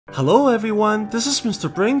Hello everyone, this is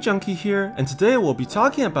Mr. Brain Junkie here, and today we'll be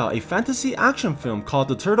talking about a fantasy action film called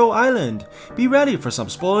The Turtle Island. Be ready for some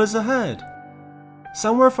spoilers ahead.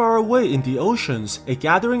 Somewhere far away in the oceans, a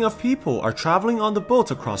gathering of people are traveling on the boat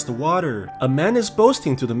across the water. A man is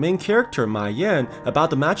boasting to the main character, Ma Yan, about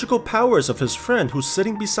the magical powers of his friend who's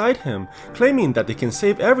sitting beside him, claiming that they can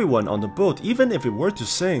save everyone on the boat even if it were to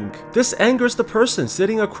sink. This angers the person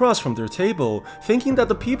sitting across from their table, thinking that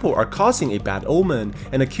the people are causing a bad omen,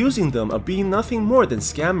 and accusing them of being nothing more than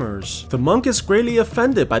scammers. The monk is greatly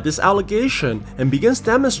offended by this allegation and begins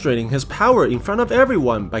demonstrating his power in front of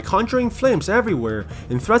everyone by conjuring flames everywhere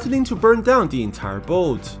and threatening to burn down the entire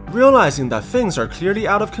boat. Realizing that things are clearly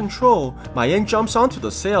out of control, Ma Yan jumps onto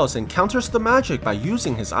the sails and counters the magic by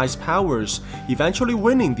using his ice powers, eventually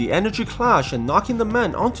winning the energy clash and knocking the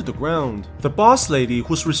man onto the ground. The boss lady,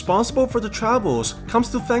 who's responsible for the travels, comes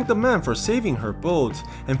to thank the man for saving her boat,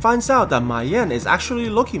 and finds out that Ma Yan is actually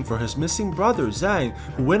looking for his missing brother Zhang,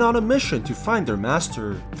 who went on a mission to find their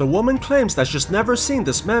master. The woman claims that she's never seen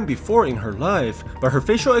this man before in her life, but her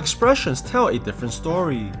facial expressions tell a different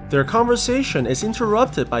story. Their conversation is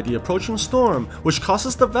interrupted by the approaching storm, which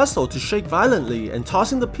causes the vessel to shake violently and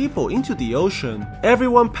tossing the people into the ocean.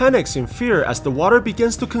 Everyone panics in fear as the water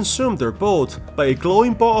begins to consume their boat, but a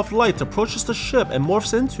glowing ball of light approaches the ship and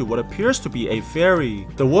morphs into what appears to be a fairy.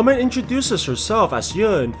 The woman introduces herself as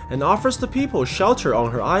Yun and offers the people shelter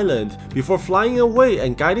on her island before flying away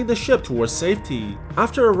and guiding the ship towards safety.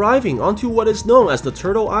 After arriving onto what is known as the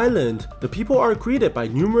Turtle Island, the people are greeted by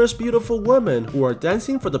numerous beautiful women who are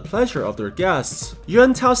dancing for the pleasure of their guests.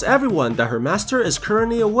 Yun tells everyone that her master is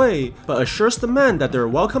currently away, but assures the men that they are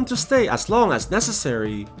welcome to stay as long as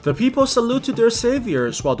necessary. The people salute to their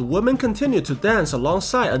saviors while the women continue to dance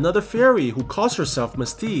alongside another fairy who calls herself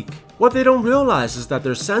Mystique. What they don't realize is that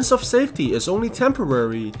their sense of safety is only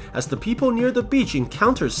temporary, as the people near the beach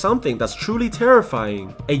encounter something that's truly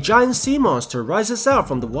terrifying. A giant sea monster rises out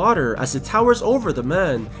from the water as it towers over the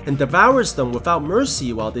men and devours them without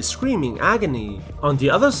mercy while they scream in agony. On the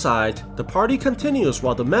other side, the party continues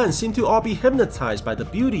while the men seem to all be hypnotized by the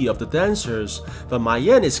beauty of the dancers, but Ma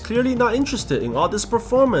Yan is clearly not interested in all this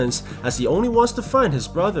performance as he only wants to find his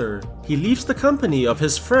brother. He leaves the company of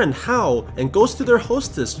his friend Hao and goes to their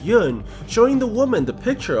hostess Yun, showing the woman the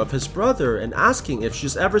picture of his brother and asking if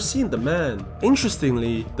she's ever seen the man.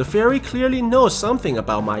 Interestingly, the fairy clearly knows something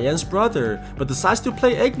about Ma Yan's brother, but decides to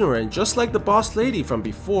play ignorant just like the boss lady from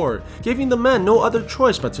before, giving the men no other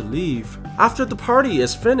choice but to leave. After the party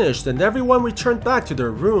is finished and everyone returned back to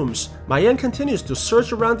their rooms, Ma Yan continues to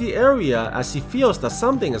search around the area as he feels that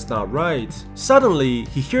something is not right. Suddenly,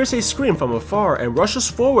 he hears a scream from afar and rushes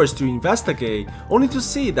forwards to investigate, only to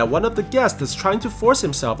see that one of the guests is trying to force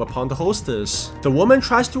himself upon the hostess. The woman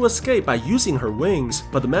tries to escape by using her wings,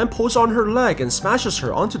 but the man pulls on her leg and smashes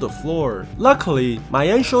her onto the floor. Luckily, Ma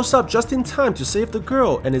Yan shows up just in time to save the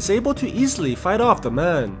girl and is able to easily fight off the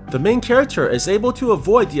man. The main character is able to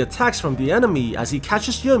avoid the attacks from the enemy as he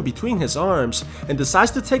catches Yun between his arms and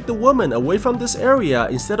decides to take the woman away from this area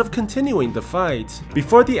instead of continuing the fight.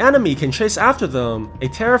 Before the enemy can chase after them, a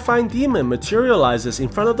terrifying demon materializes in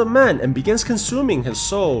front of the man and begins consuming his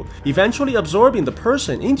soul, eventually absorbing the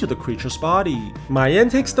person into the creature's body. Ma Yan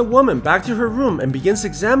takes the woman back to her room and begins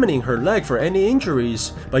examining her leg for any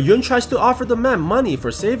injuries, but Yun tries to offer the man money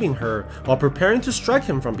for saving her while preparing to strike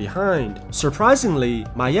him from behind. Surprisingly,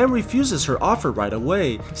 Ma Yan refuses her offer right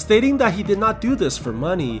away, stating that he did not do this for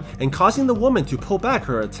money and causing the woman to pull back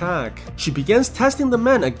her attack. She begins testing the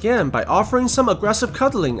man again by offering some aggressive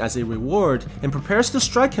cuddling as a reward and prepares to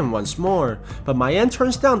strike him once more, but Ma Yan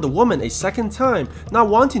turns down the woman a second time, not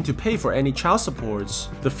wanting to pay for any child supports.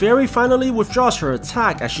 The fairy finally withdraws her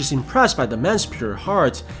attack as she's impressed by the man's pure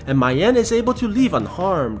heart, and Ma Yan is able to leave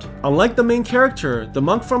unharmed. Unlike the main character, the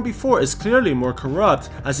monk from before is clearly more corrupt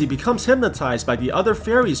as he becomes hypnotized by the other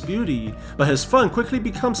fairy's beauty, but his fun quickly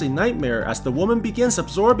becomes a nightmare as the woman begins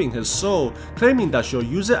absorbing his soul, claiming that she'll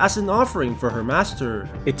use it as an offering for her master.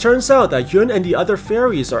 It turns out that Yun and the other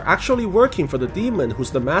fairies are actually working for the demon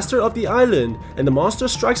who's the master of the island, and the monster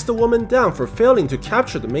strikes the woman down for failing to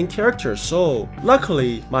capture the main character's soul.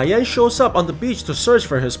 Luckily, Ma Yan shows up on the beach to search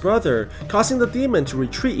for his brother, causing the demon to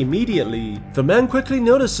retreat immediately. The man quickly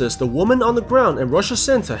notices the woman on the ground and rushes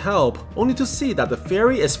in to help, only to see that the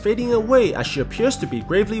fairy is fading away as she appears to be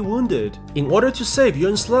gravely wounded. In order to save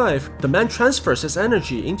Yun's life, the man transfers his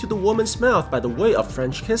energy into the woman's mouth by the way of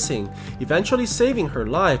French kissing. missing, eventually saving her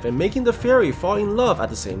life and making the fairy fall in love at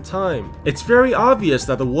the same time. It's very obvious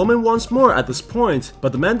that the woman wants more at this point,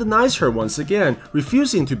 but the man denies her once again,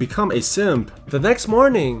 refusing to become a simp. The next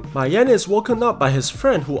morning, Ma Yan is woken up by his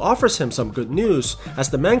friend who offers him some good news, as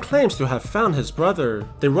the man claims to have found his brother.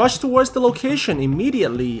 They rush towards the location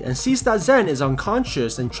immediately and sees that Zhen is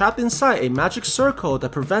unconscious and trapped inside a magic circle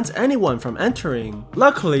that prevents anyone from entering.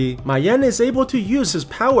 Luckily, Ma Yan is able to use his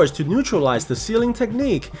powers to neutralize the sealing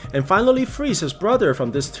technique and finally frees his brother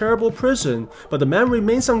from this terrible prison, but the man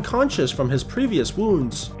remains unconscious from his previous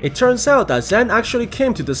wounds. It turns out that Zhen actually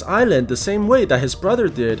came to this island the same way that his brother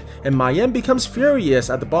did, and Ma Yan becomes furious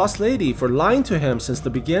at the boss lady for lying to him since the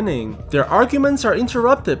beginning. Their arguments are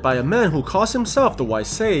interrupted by a man who calls himself the White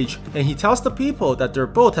Sage, and he tells the people that their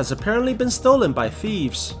boat has apparently been stolen by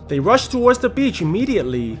thieves. They rush towards the beach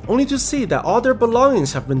immediately, only to see that all their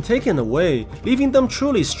belongings have been taken away, leaving them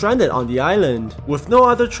truly stranded on the island. With no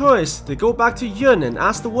other choice, they go back to Yun and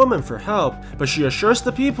ask the woman for help, but she assures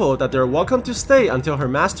the people that they're welcome to stay until her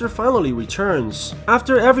master finally returns.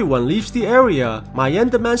 After everyone leaves the area, Ma Yan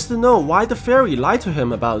demands to know why the fairy lied to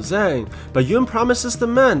him about Zhang, but Yun promises the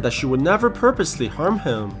man that she would never purposely harm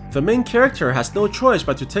him. The main character has no choice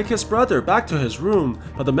but to take his brother back to his room,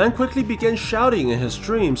 but the man quickly begins shouting in his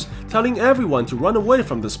dreams, telling everyone to run away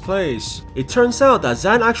from this place. It turns out that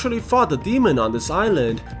Zhan actually fought the demon on this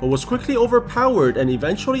island, but was quickly overpowered and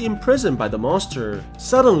eventually imprisoned by the monster.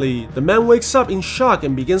 Suddenly, the man wakes up in shock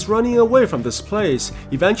and begins running away from this place,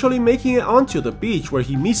 eventually making it onto the beach where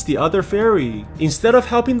he meets the other fairy. Instead of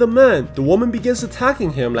helping the man, the woman begins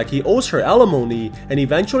attacking him like he owes her alimony and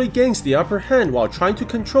eventually gains the upper hand while trying to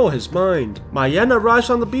control his mind. Ma Yan arrives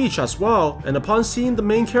on the beach as well, and upon seeing the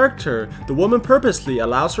main character, the woman purposely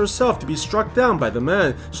allows herself to be struck down by the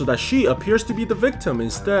man so that she appears to be the victim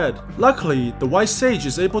instead. Luckily, the White Sage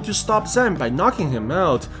is able to stop Zhen by knocking him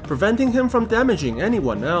out, preventing him from damaging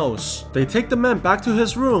anyone else. They take the man back to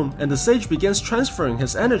his room, and the sage begins transferring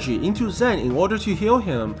his energy into Zhen in order to heal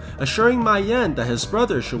him, assuring Ma Yan that his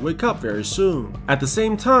brother should wake up very soon. At the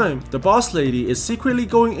same time, the boss lady is secretly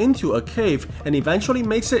going into a cave and eventually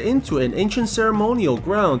makes it into an ancient ceremonial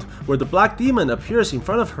ground where the black demon appears in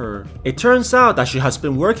front of her. It turns out that she has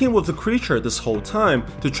been working with the creature this whole time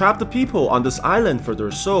to trap the people on this island for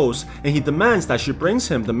their souls, and he demands that she brings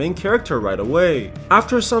him the main character right away.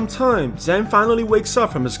 After some time, Zhen finally wakes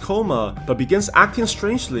up from his coma, but begins acting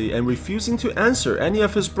strangely and refusing to answer any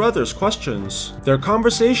of his brother's questions. Their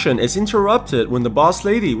conversation is interrupted when the boss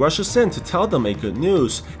lady rushes in to tell them a good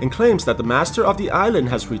news and claims that the master of the island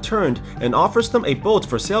has returned and offers them a boat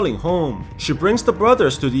for sailing home. She brings the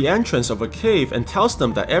brothers to the entrance of a cave and tells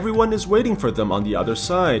them that everyone is waiting for them on the other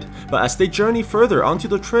side, but as they journey further onto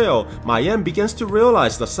the trail, Ma Yan begins to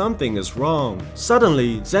realize that something is wrong.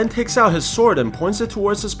 Suddenly, Zhen takes out his sword and points it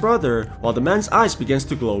towards his brother, while the man's eyes begins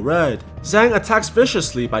to glow red. Zhang attacks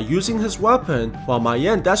viciously by using his weapon, while Ma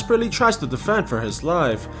Yan desperately tries to defend for his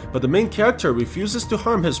life, but the main character refuses to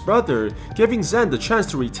harm his brother, giving Zhen the chance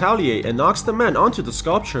to retaliate and knocks the man onto the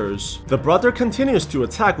sculptures. The brother continues to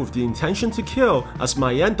attack with the intention to kill, as Ma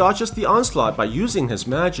Yan dodges the onslaught by using his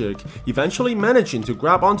magic, eventually managing to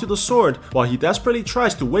grab onto the sword while he desperately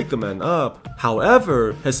tries to wake the man up.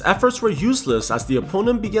 However, his efforts were useless as the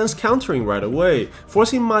opponent begins countering right away,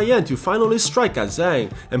 forcing Ma Yan to finally strike at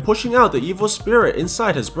Zhang and pushing out the evil spirit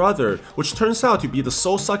inside his brother, which turns out to be the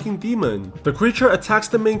soul-sucking demon. The creature attacks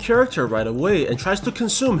the main character right away and tries to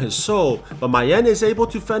consume his soul, but Ma Yan is able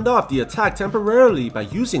to fend off the attack temporarily by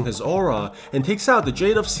using his aura and takes out the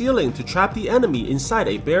Jade of Sealing to trap the enemy inside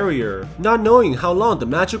a barrier. Not knowing how long the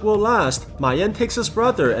magic will last, Ma Yan takes his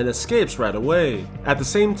brother and escapes right away. At the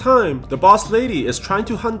same time, the boss lady is trying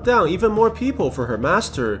to hunt down even more people for her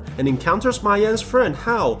master and encounters Ma Yan's friend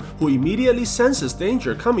Hao, who immediately senses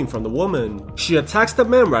danger coming from the woman. She attacks the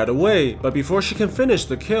man right away, but before she can finish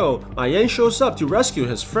the kill, Ma Yan shows up to rescue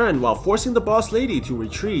his friend while forcing the boss lady to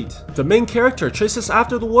retreat. The main character chases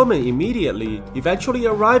after the woman immediately, eventually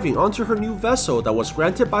arriving onto her new vessel that was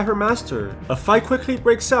granted by her master. A fight quickly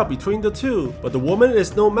breaks out between the two, but the woman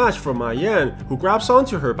is no match for Ma Yan, who grabs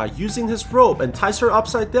onto her by using his rope and ties her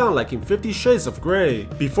upside down like in 50 Shades of Grey.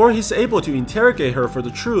 Before he's able to interrogate her for the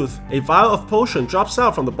truth, a vial of potion drops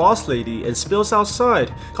out from the boss lady and spills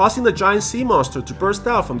outside, causing the the giant sea monster to burst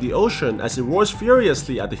out from the ocean as it roars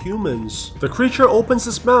furiously at the humans. The creature opens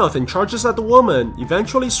its mouth and charges at the woman,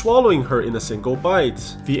 eventually swallowing her in a single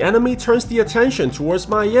bite. The enemy turns the attention towards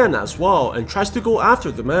Ma Yan as well and tries to go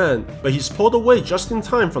after the man, but he's pulled away just in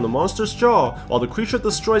time from the monster's jaw while the creature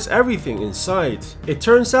destroys everything in sight. It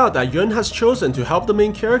turns out that Yun has chosen to help the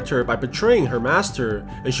main character by betraying her master,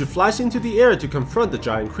 and she flies into the air to confront the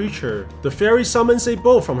giant creature. The fairy summons a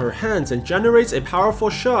bow from her hands and generates a powerful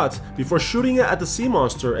shot before shooting it at the sea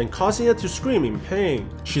monster and causing it to scream in pain.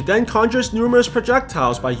 She then conjures numerous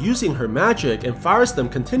projectiles by using her magic and fires them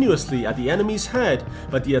continuously at the enemy's head,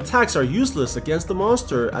 but the attacks are useless against the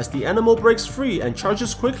monster as the animal breaks free and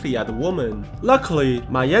charges quickly at the woman. Luckily,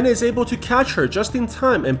 Ma Yan is able to catch her just in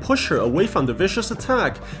time and push her away from the vicious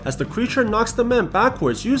attack as the creature knocks the man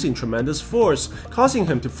backwards using tremendous force, causing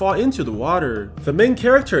him to fall into the water. The main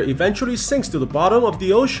character eventually sinks to the bottom of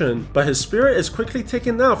the ocean, but his spirit is quickly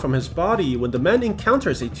taken out from his body when the man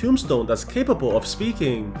encounters a tombstone that's capable of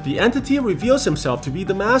speaking. The entity reveals himself to be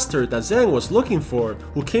the master that Zhang was looking for,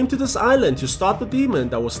 who came to this island to stop the demon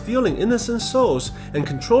that was stealing innocent souls and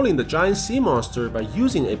controlling the giant sea monster by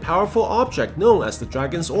using a powerful object known as the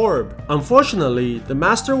Dragon's Orb. Unfortunately, the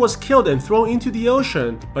master was killed and thrown into the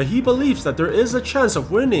ocean, but he believes that there is a chance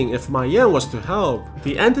of winning if Ma Yan was to help.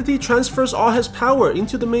 The entity transfers all his power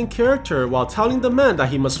into the main character while telling the man that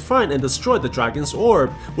he must find and destroy the Dragon's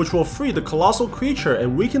Orb, which will free the colossal creature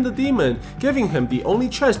and weaken the demon, giving him the only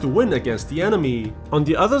chance to win against the enemy. On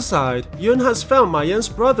the other side, Yun has found Ma Yan's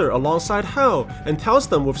brother alongside Hao and tells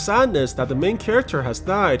them with sadness that the main character has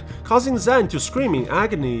died, causing Zhang to scream in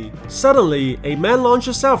agony. Suddenly, a man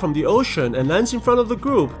launches out from the ocean and lands in front of the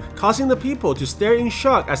group, causing the people to stare in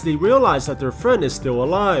shock as they realize that their friend is still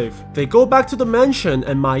alive. They go back to the mansion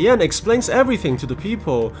and Ma Yan explains everything to the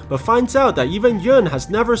people, but finds out that even Yun has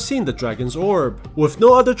never seen the Dragon's Orb. With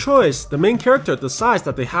no other choice, the main character decides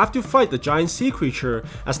that they have to fight the giant sea creature,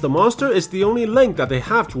 as the monster is the only link that they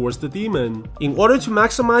have towards the demon. In order to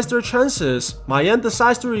maximize their chances, Ma Yan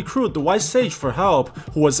decides to recruit the White Sage for help,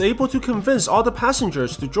 who was able to convince all the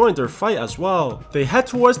passengers to join their fight as well. They head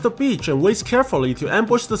towards the beach and waits carefully to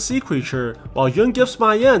ambush the sea creature, while Yun gives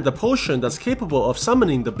Ma Yan the potion that's capable of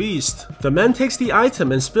summoning the beast. The man takes the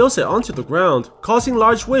item and spills it onto the ground, causing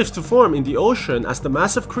large waves to form in the ocean as the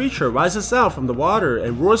massive creature rises out from the water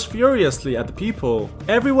and roars furiously at the people.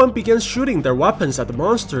 Everyone begins shooting their weapons at the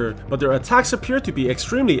monster, but their attacks appear to be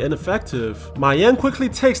extremely ineffective. Ma Yan quickly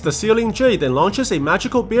takes the sealing jade and launches a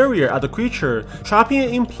magical barrier at the creature, trapping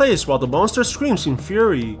it in place while the monster screams in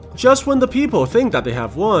fury. Just when the people think that they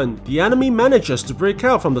have won, the enemy manages to break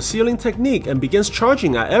out from the sealing technique and begins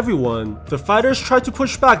charging at everyone. The fighters try to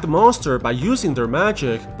push back the monster by using their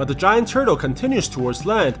magic, but the giant turtle continues towards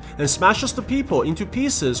land and smashes the people into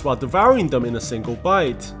pieces while devouring them in a single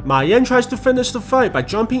bite. Ma Yan tries to finish the fight by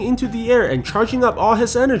jumping into the air and charging up all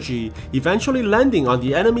his energy, eventually landing on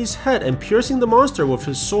the enemy's head and piercing the monster with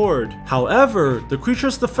his sword. However, the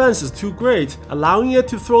creature's defense is too great, allowing it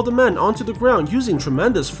to throw the man onto the ground using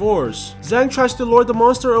tremendous force. Zhang tries to lure the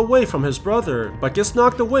monster away from his brother, but gets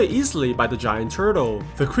knocked away easily by the giant turtle.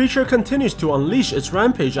 The creature continues to unleash its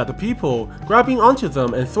rampage at the people, grabbing onto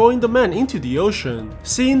them and throwing the man into the ocean.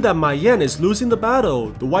 Seeing that Ma Yan is losing the battle,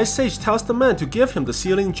 the White Sage tells the man to give him the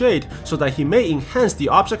sealing jade so that he may enhance the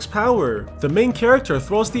object's power. The main character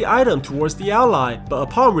throws the item towards the ally, but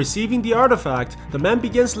upon receiving the artifact, the man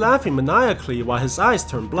begins laughing maniacally while his eyes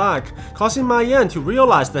turn black, causing Ma Yan to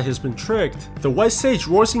realize that he's been tricked. The White Sage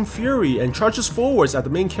roars in fury and charges forwards at the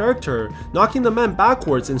main character, knocking the man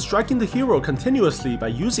backwards and striking the hero continuously by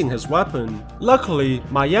using his weapon. Luckily,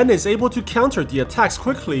 Ma Yan is able to counter the attacks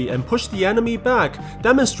quickly and push the enemy back,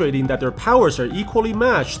 demonstrating that their powers are equally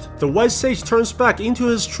matched. The White Sage turns back into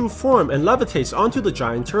his true form and levitates onto the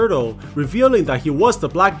giant turtle, revealing that he was the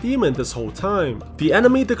black demon this whole time. The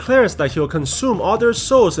enemy declares that he'll consume all their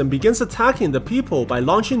souls and begins attacking the people by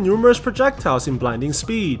launching numerous projectiles in blinding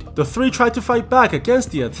speed. The three try to fight back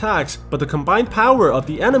against the attacks, but the combined power of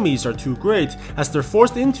the enemies are too great as they're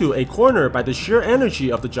forced into a corner by the sheer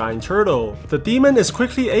energy of the giant turtle. The demon is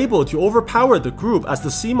quickly able to overpower the group as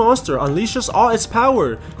the sea monster unleashes all its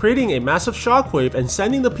power, creating a massive shockwave and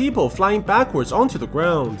sending the people flying backwards onto the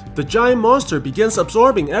ground. The giant monster begins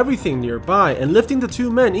absorbing everything nearby and lifting the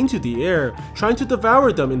two men into the air, trying to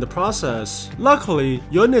devour them in the process. Luckily,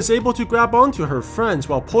 Yun is able to grab onto her friends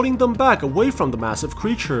while pulling them back away from the massive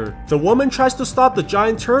creature. The woman tries to stop the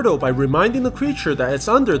giant turtle by reminding the creature that it's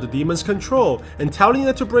under the demon's control and telling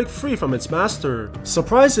it to break free from its master.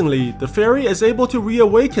 Surprisingly, the fairy is able to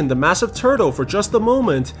reawaken the massive turtle for just a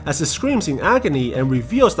moment as it screams in agony and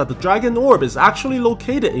reveals that the dragon orb is actually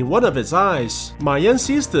located in one of its eyes. Ma Yan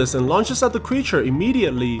sees this and launches at the creature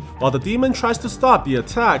immediately, while the demon tries to stop the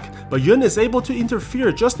attack, but Yun is able to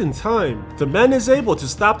interfere just in time. The man is able to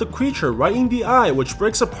stab the creature right in the eye, which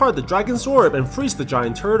breaks apart the dragon's orb and frees the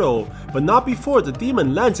giant turtle, but not before the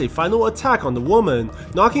demon lands a final attack on the woman,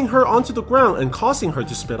 knocking her onto the ground and causing her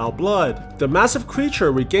to spit out blood. The massive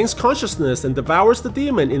creature regains consciousness and devours the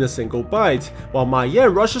demon in a single bite, while Ma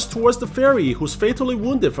Yan rushes towards the fairy, who's fatally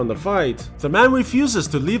wounded from the fight. The man refuses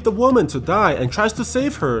to leave the woman to die and tries to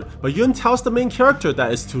save her, but Yun tells the main character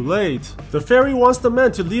that it's too late. The fairy wants the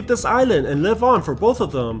man to leave this island and live on for both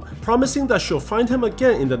of them, promising that she'll find him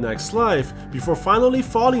again in the next life, before finally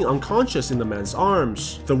falling unconscious in the man's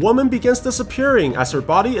arms. The woman begins disappearing as her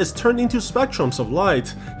body is turned into spectrums of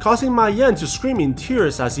light, causing Ma Yan to scream in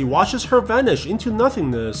tears as he watches her vanish into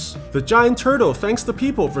nothingness. The giant turtle thanks the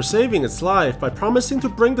people for saving its life by promising to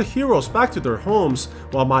bring the heroes back to their homes,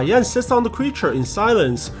 while Ma Yan sits on the creature in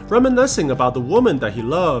silence, reminiscing about the woman that he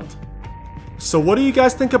loved. So what do you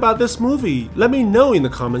guys think about this movie? Let me know in the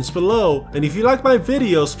comments below, and if you like my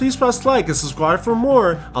videos, please press like and subscribe for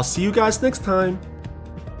more. I'll see you guys next time.